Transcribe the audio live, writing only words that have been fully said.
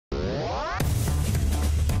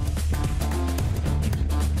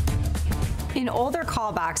In older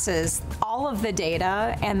call boxes, all of the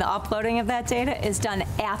data and the uploading of that data is done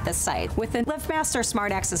at the site. With the LiftMaster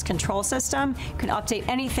Smart Access Control System, you can update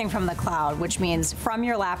anything from the cloud, which means from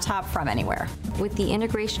your laptop, from anywhere. With the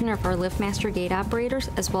integration of our LiftMaster gate operators,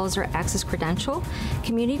 as well as our access credential,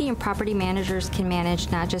 community and property managers can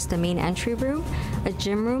manage not just a main entry room, a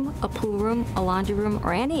gym room, a pool room, a laundry room,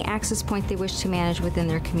 or any access point they wish to manage within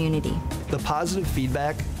their community. The positive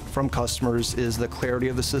feedback from customers is the clarity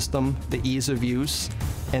of the system, the ease of use,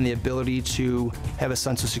 and the ability to have a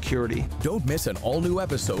sense of security. Don't miss an all-new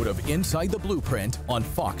episode of Inside the Blueprint on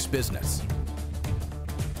Fox Business.